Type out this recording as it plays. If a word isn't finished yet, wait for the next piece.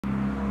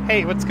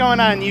Hey, what's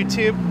going on,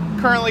 YouTube?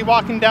 Currently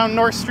walking down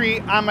North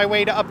Street on my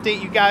way to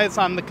update you guys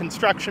on the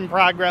construction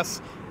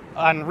progress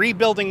on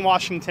rebuilding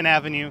Washington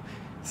Avenue.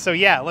 So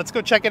yeah, let's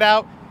go check it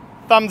out.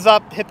 Thumbs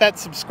up, hit that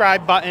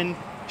subscribe button,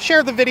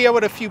 share the video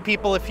with a few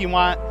people if you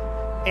want,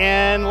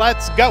 and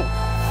let's go.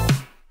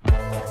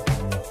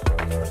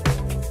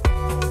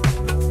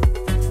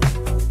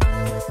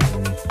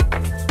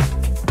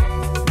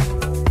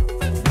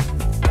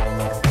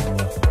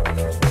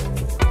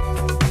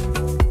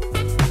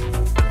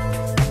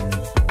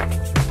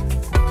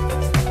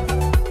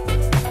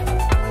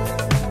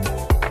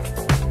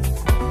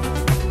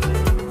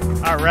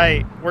 All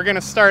right, we're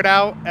gonna start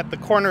out at the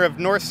corner of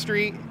North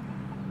Street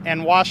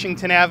and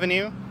Washington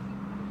Avenue.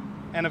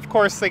 And of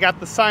course, they got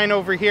the sign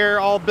over here,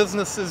 all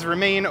businesses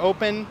remain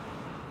open.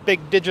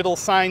 Big digital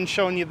sign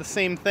showing you the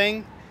same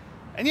thing.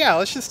 And yeah,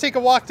 let's just take a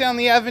walk down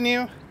the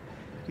avenue.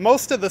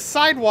 Most of the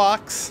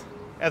sidewalks,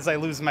 as I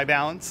lose my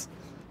balance,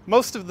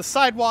 most of the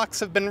sidewalks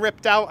have been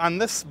ripped out on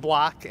this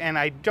block, and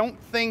I don't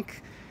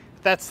think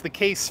that's the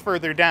case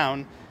further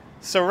down.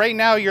 So right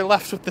now you're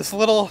left with this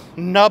little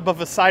nub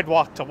of a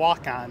sidewalk to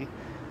walk on.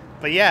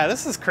 But yeah,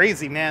 this is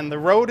crazy, man. The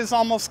road is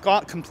almost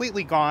gone,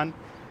 completely gone.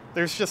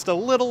 There's just a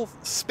little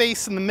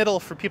space in the middle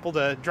for people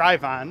to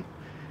drive on,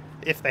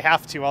 if they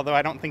have to, although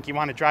I don't think you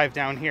want to drive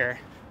down here.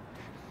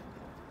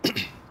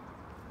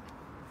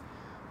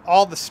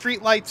 All the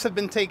street lights have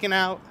been taken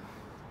out.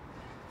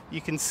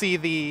 You can see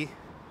the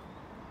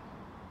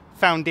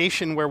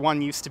foundation where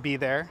one used to be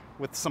there,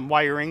 with some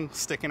wiring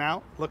sticking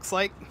out, looks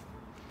like.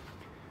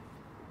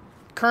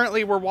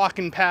 Currently, we're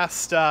walking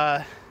past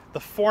the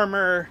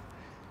former,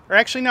 or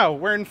actually no,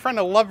 we're in front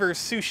of Lover's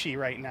Sushi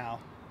right now.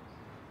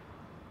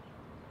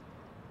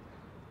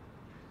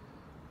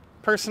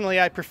 Personally,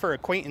 I prefer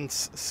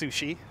Acquaintance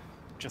Sushi.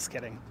 Just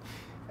kidding.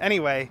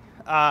 Anyway,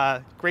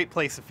 great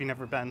place if you've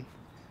never been.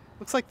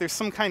 Looks like there's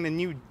some kind of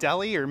new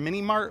deli or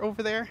mini mart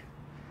over there.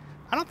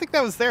 I don't think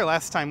that was there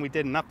last time we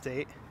did an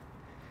update.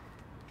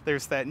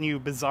 There's that new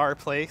bizarre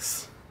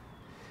place.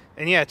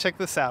 And yeah, check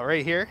this out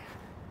right here.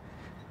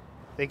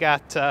 They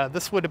got,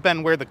 this would have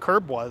been where the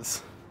curb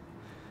was,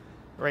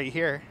 right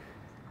here.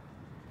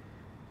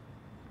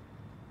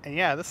 And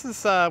yeah, this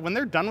is, when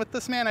they're done with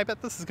this, man, I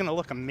bet this is gonna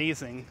look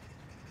amazing.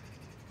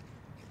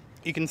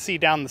 You can see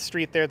down the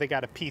street there, they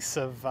got a piece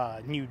of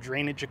new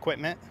drainage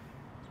equipment.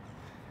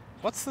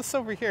 What's this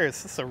over here?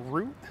 Is this a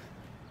route?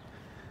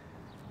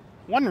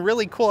 One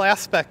really cool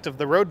aspect of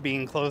the road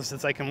being closed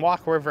is I can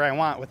walk wherever I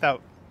want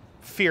without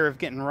fear of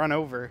getting run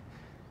over.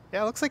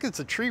 Yeah, it looks like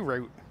it's a tree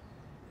route.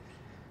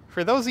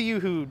 For those of you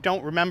who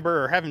don't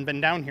remember or haven't been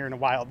down here in a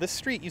while, this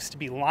street used to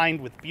be lined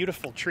with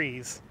beautiful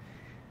trees.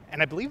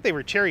 And I believe they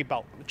were cherry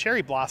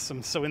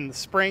blossoms, so in the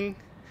spring,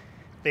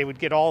 they would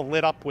get all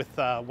lit up with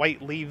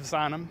white leaves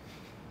on them.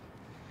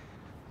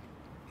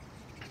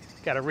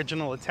 Got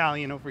Original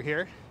Italian over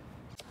here.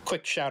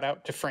 Quick shout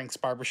out to Frank's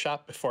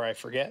Barbershop before I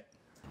forget.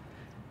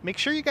 Make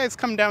sure you guys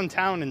come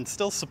downtown and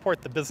still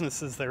support the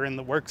businesses that are in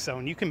the work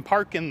zone. You can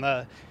park in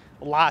the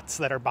lots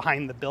that are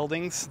behind the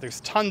buildings. There's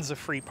tons of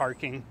free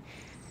parking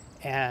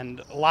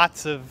and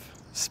lots of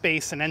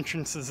space and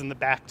entrances in the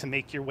back to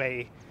make your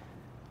way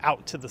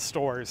out to the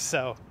stores.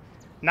 So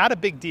not a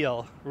big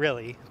deal,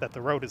 really, that the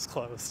road is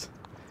closed,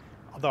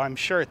 although I'm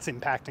sure it's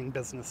impacting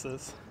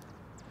businesses.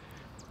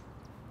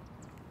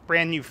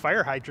 Brand new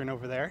fire hydrant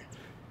over there.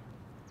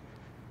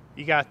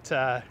 You got,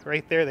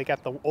 right there, they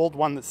got the old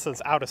one that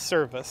says out of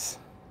service.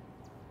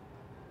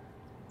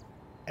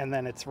 And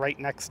then it's right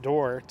next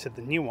door to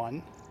the new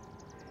one.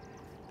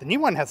 The new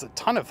one has a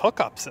ton of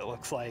hookups, it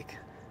looks like.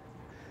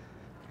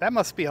 That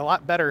must be a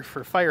lot better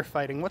for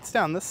firefighting. What's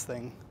down this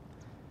thing?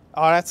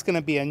 Oh, that's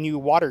gonna be a new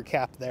water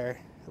cap there.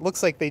 It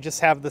looks like they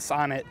just have this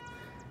on it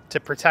to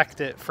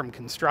protect it from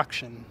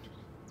construction.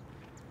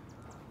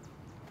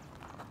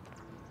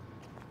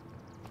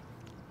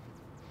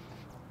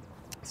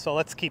 So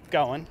let's keep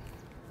going.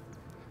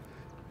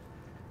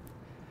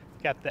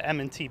 Got the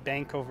M&T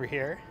Bank over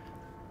here.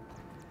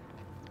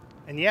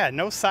 And yeah,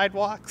 no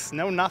sidewalks,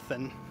 no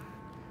nothing.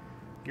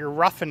 You're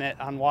roughing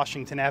it on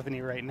Washington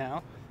Avenue right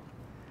now.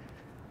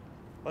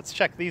 Let's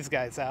check these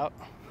guys out.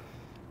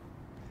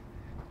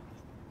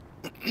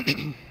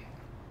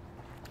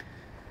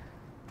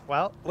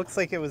 Well, looks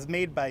like it was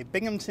made by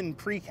Binghamton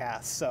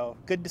Precast, so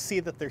good to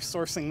see that they're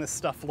sourcing this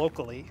stuff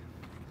locally.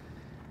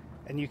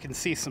 And you can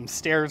see some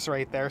stairs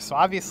right there, so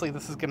obviously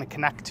this is going to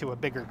connect to a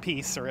bigger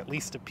piece, or at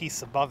least a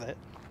piece above it.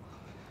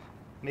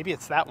 Maybe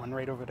it's that one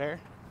right over there.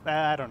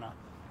 I don't know.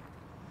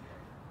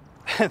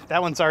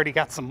 That one's already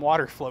got some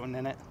water floating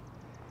in it.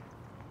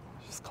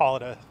 Just call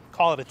it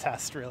a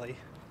test, really.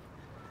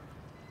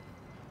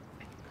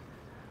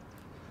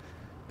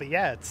 But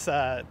yeah, it's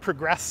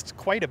progressed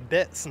quite a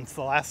bit since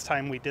the last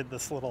time we did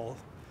this little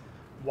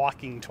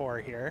walking tour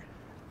here.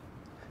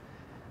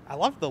 I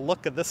love the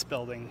look of this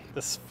building,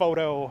 this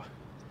photo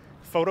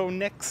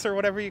nix or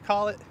whatever you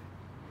call it.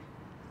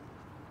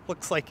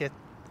 Looks like it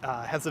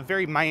has a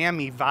very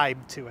Miami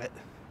vibe to it.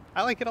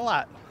 I like it a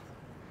lot.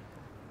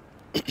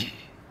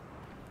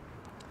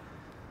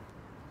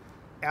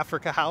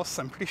 Africa House.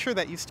 I'm pretty sure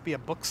that used to be a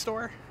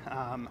bookstore.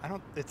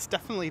 It's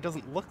definitely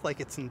doesn't look like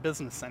it's in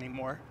business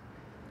anymore.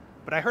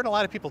 But I heard a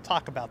lot of people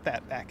talk about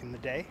that back in the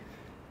day.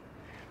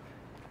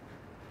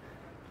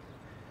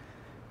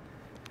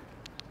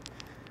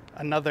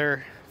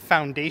 Another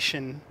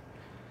foundation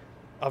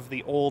of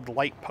the old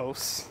light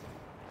posts.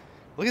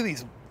 Look at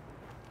these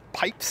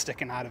pipes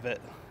sticking out of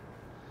it.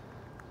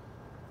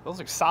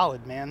 Those are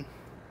solid, man.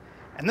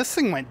 And this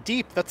thing went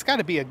deep. That's got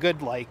to be a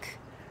good, like,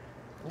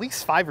 at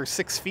least 5 or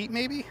 6 feet,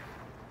 maybe.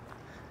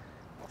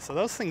 So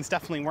those things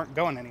definitely weren't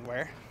going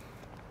anywhere.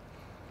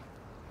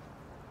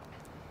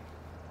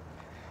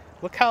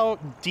 Look how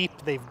deep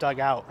they've dug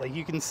out. Like,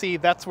 you can see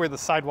that's where the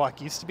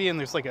sidewalk used to be, and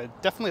there's like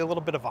definitely a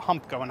little bit of a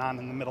hump going on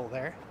in the middle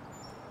there.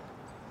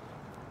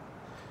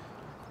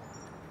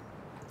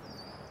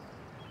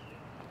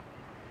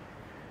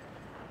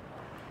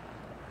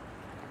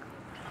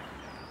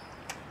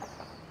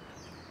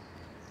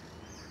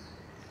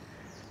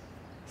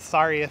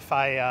 Sorry if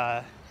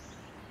I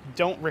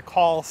don't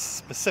recall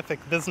specific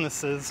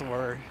businesses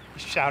or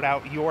shout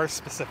out your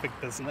specific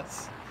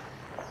business.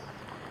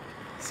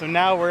 So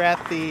now we're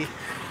at the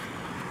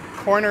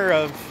corner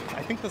of,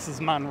 I think this is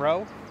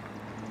Monroe.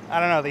 I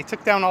don't know, they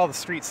took down all the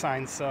street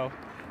signs, so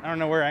I don't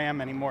know where I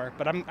am anymore,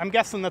 but I'm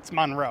guessing that's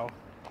Monroe.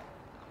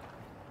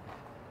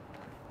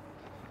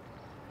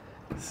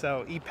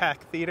 So EPAC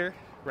Theater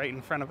right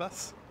in front of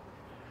us.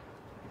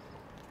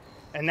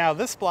 And now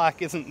this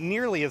block isn't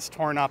nearly as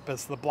torn up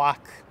as the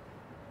block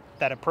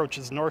that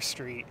approaches North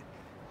Street,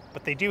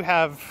 but they do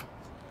have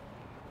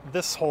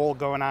this hole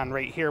going on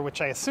right here,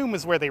 which I assume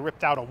is where they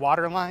ripped out a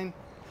water line.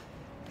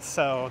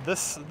 So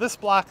this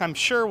block, I'm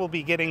sure, will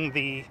be getting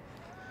the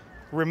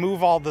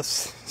remove all the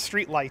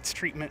street lights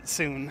treatment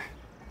soon.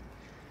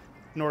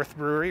 North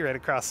Brewery right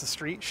across the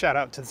street. Shout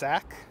out to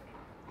Zach.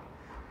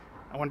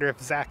 I wonder if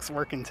Zach's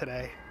working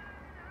today.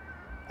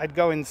 I'd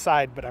go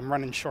inside, but I'm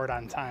running short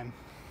on time.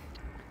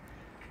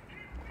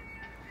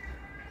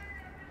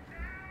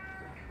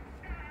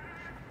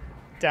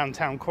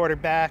 Downtown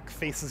Quarterback,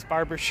 Faces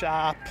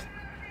Barbershop,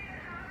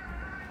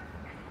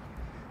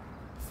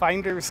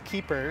 Finders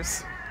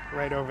Keepers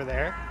right over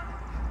there.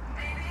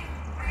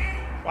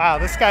 Wow,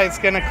 this guy's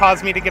gonna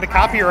cause me to get a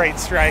copyright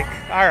strike.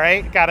 All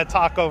right, gotta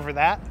talk over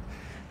that.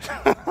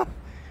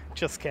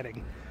 Just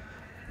kidding.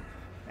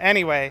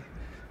 Anyway,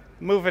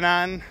 moving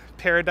on,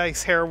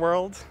 Paradise Hair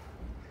World,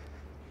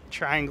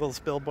 Triangles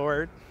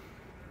Billboard.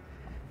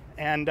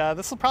 And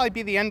this will probably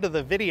be the end of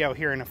the video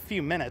here in a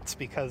few minutes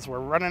because we're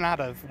running out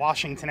of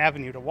Washington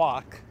Avenue to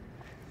walk.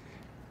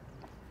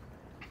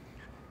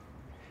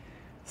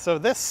 So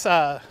this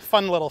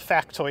fun little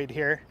factoid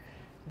here,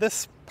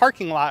 this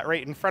parking lot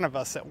right in front of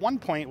us at one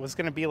point was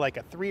going to be like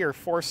a 3 or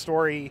 4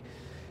 story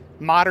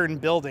modern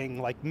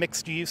building, like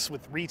mixed use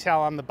with retail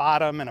on the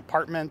bottom and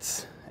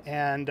apartments.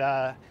 And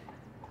I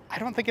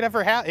don't think it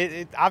ever happened.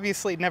 It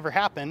obviously never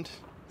happened.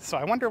 So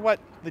I wonder what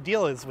the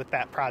deal is with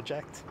that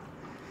project.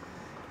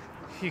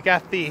 You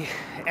got the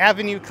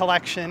Avenue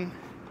Collection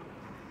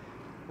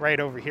right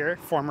over here,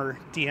 former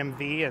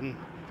DMV, and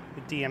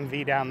the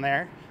DMV down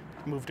there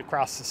moved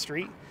across the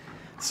street.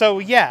 So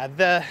yeah,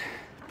 the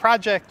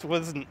project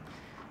wasn't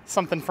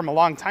something from a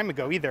long time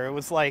ago either. It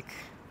was like,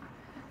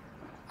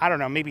 I don't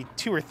know, maybe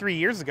 2 or 3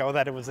 years ago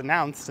that it was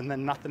announced, and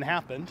then nothing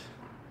happened.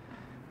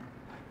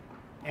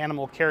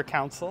 Animal Care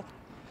Council.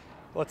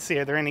 Let's see,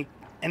 are there any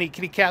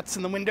kitty cats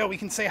in the window we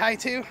can say hi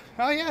to?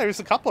 Oh yeah, there's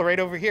a couple right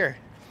over here.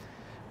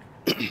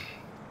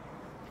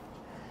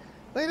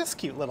 Look at this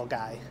cute little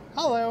guy.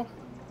 Hello.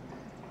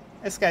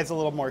 This guy's a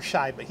little more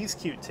shy, but he's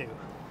cute too.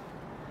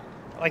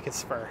 I like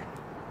his fur.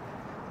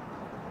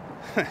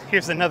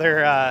 Here's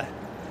another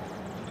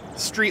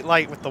street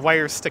light with the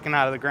wires sticking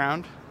out of the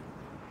ground.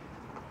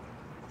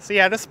 So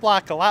yeah, this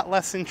block a lot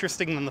less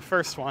interesting than the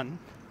first one,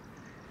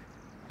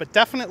 but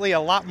definitely a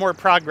lot more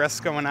progress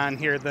going on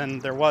here than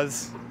there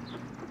was.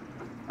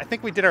 I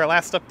think we did our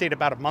last update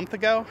about a month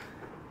ago.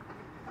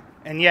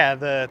 And yeah,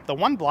 the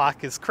one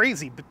block is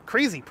crazy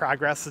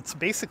progress. It's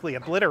basically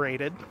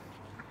obliterated.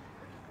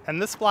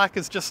 And this block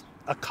is just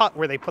a cut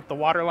where they put the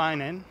water line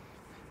in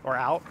or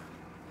out.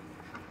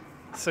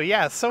 So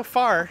yeah, so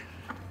far,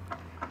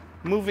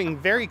 moving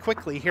very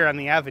quickly here on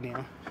the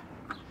avenue.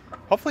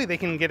 Hopefully they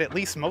can get at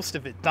least most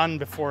of it done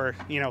before,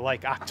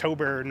 like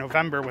October or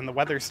November when the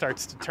weather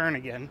starts to turn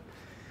again.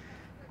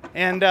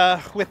 And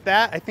with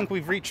that, I think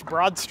we've reached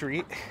Broad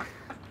Street.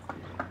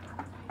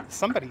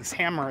 Somebody's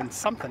hammering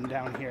something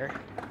down here.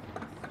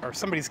 Or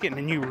somebody's getting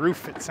a new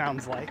roof, it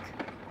sounds like.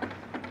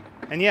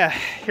 And yeah,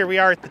 here we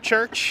are at the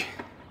church.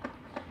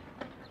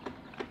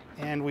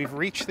 And we've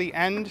reached the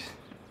end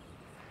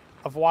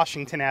of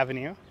Washington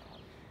Avenue.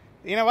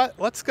 You know what?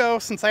 Let's go,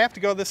 since I have to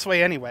go this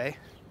way anyway,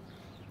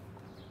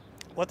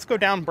 let's go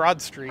down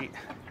Broad Street.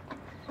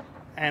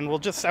 And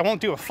I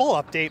won't do a full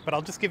update, but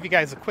I'll just give you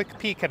guys a quick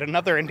peek at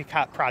another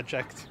Endicott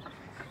project.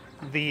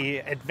 The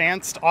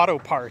Advanced Auto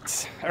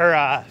Parts,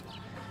 or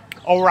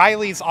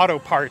O'Reilly's Auto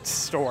Parts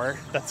store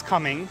that's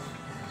coming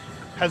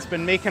has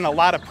been making a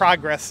lot of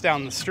progress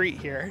down the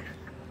street here.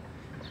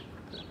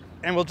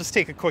 And we'll just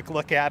take a quick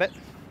look at it.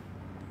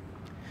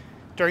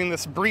 during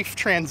this brief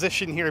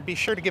transition here, be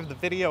sure to give the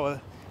video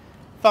a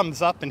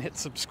thumbs up and hit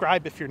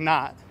subscribe if you're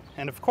not.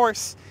 And of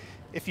course,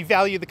 if you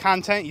value the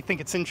content, you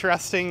think it's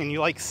interesting, and you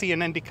like seeing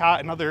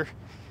Endicott and other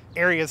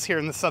areas here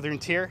in the Southern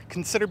Tier,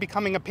 consider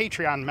becoming a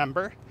Patreon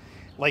member,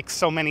 like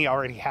so many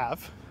already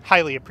have.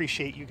 Highly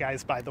appreciate you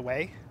guys, by the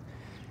way.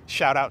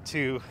 Shout out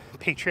to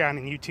Patreon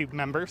and YouTube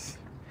members.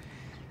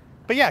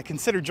 But yeah,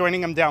 consider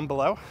joining them down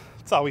below.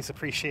 It's always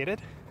appreciated.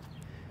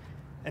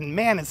 And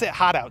man, is it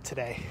hot out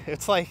today.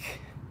 It's like,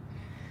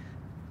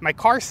 my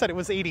car said it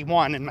was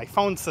 81 and my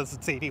phone says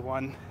it's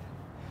 81,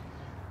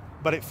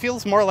 but it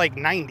feels more like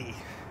 90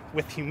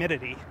 with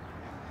humidity.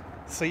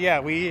 So yeah,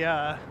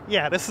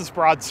 this is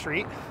Broad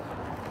Street.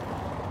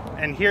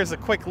 And here's a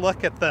quick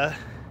look at the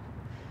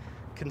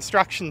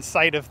construction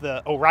site of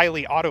the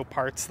O'Reilly Auto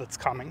Parts that's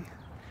coming.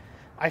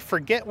 I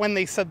forget when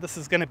they said this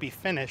is going to be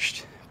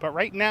finished, but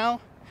right now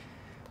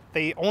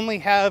they only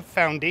have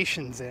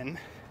foundations in,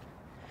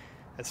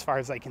 as far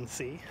as I can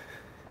see.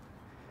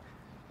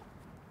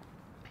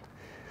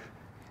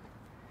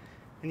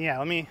 And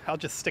yeah, I'll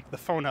just stick the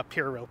phone up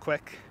here real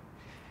quick.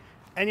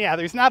 And yeah,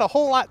 there's not a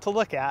whole lot to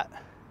look at.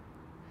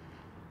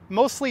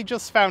 Mostly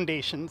just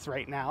foundations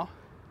right now.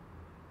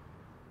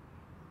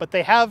 But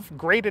they have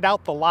graded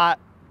out the lot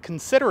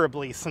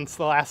considerably since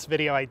the last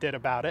video I did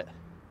about it.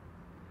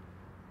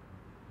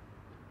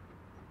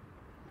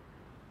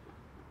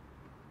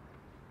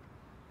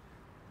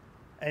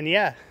 And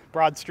yeah,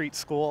 Broad Street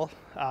School,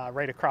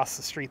 right across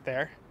the street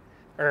there.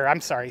 Or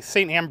I'm sorry,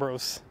 St.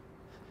 Ambrose.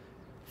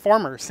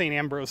 Former St.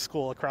 Ambrose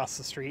School across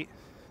the street.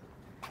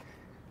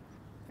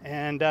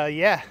 And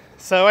yeah,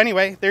 so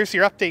anyway, there's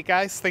your update,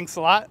 guys. Thanks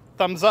a lot.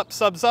 Thumbs up,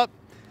 subs up.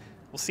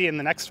 We'll see you in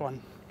the next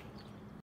one.